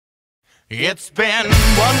It's been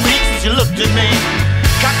 1 week since you looked at me,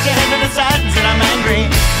 cocked your head to the side and said I'm angry.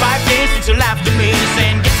 5 days since you laughed at me,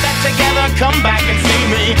 saying get that together, come back and see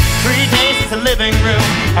me. 3 days since the living room,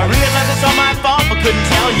 I realized it's all my fault but couldn't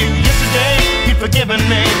tell you. Yesterday you'd forgiven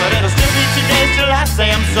me, but it'll still be 2 days till I say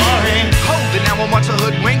I'm sorry. Hold it now and watch a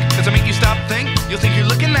hoodwink. Does it make you stop think? You'll think you're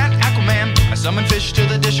looking at Aquaman. I summon fish to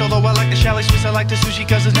the dish, although I like the chalet Swiss, I like the sushi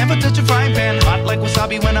cause it's never touch a frying pan. Hot like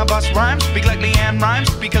wasabi when I bust rhymes, big like Leanne rhymes,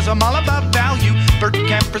 because I'm all about value. Bert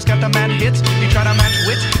Camper's got the mad hits, you try to match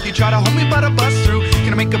wits, you try to hold me but I bust through.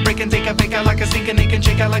 Gonna make a break and take a fake out like a sink and they can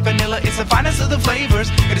shake out like vanilla. It's the finest of the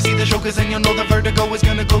flavors. Gonna see the show cause then you'll know the vertigo is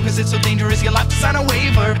gonna go cause it's so dangerous you'll have to sign a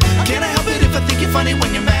waiver. Can't I help it if I think you're funny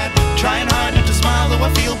when you're mad? Trying hard not to smile though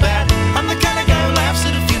I feel bad. I'm the kind of guy who laughs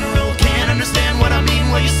at a funeral. Can't understand what I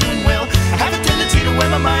mean, well you soon will. I have a tendency to wear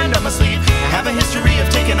my mind on my sleeve. I have a history of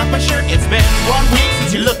taking off my shirt. It's been 1 week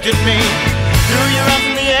since you looked at me, threw your arms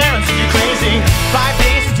in the air and said you're crazy. 5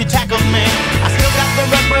 days since you tackled me, I still got the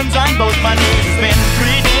red burns on both my knees. It's been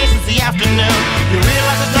 3 days since the afternoon, you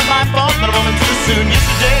realize it's not my fault but a moment too soon.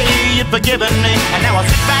 Yesterday you'd forgiven me, and now I'll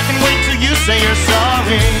sit back and wait till you say you're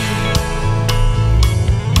sorry.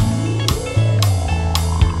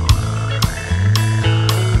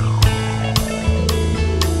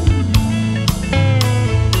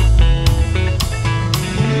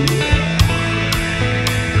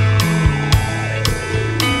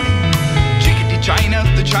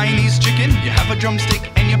 The Chinese chicken, you have a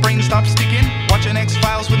drumstick and your brain stops sticking. Watching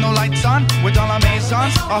X-Files with no lights on, with all our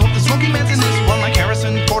maisons. I hope the smoking man's in this one like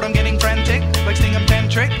Harrison Ford. I'm getting frantic, like Stingham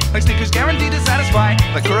Tantric, like Snickers guaranteed to satisfy.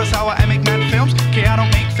 Like Kurosawa, I make mad films. Okay, I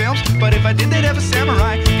don't make films, but if I did, they'd have a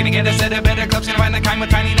samurai. Gonna get a set of better clubs, gonna find the kind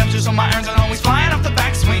with tiny dumpsters, so my irons are always flying off the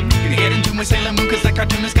backswing. Gonna get into my Sailor Moon, cause that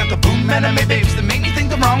cartoonist got the boom anime babes that make me think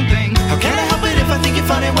the wrong thing. How can I help it if I think you're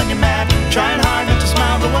funny when you're mad? Trying hard not to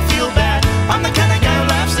smile, though I feel bad. I'm the kind of guy who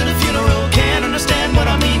laughs at a funeral. Can't understand what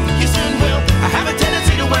I mean, you soon will. I have a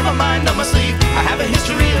tendency to wear my mind on my sleeve. I have a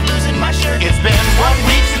history of losing my shirt. It's been 1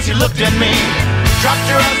 week since you looked at me, dropped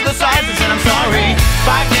your arms to the sides and said I'm sorry.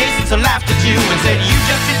 5 days since I laughed at you and said you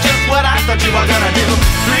just did just what I thought you were gonna do.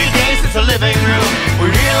 3 days since the living room,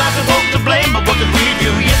 we realized we're both to blame, but what could we do?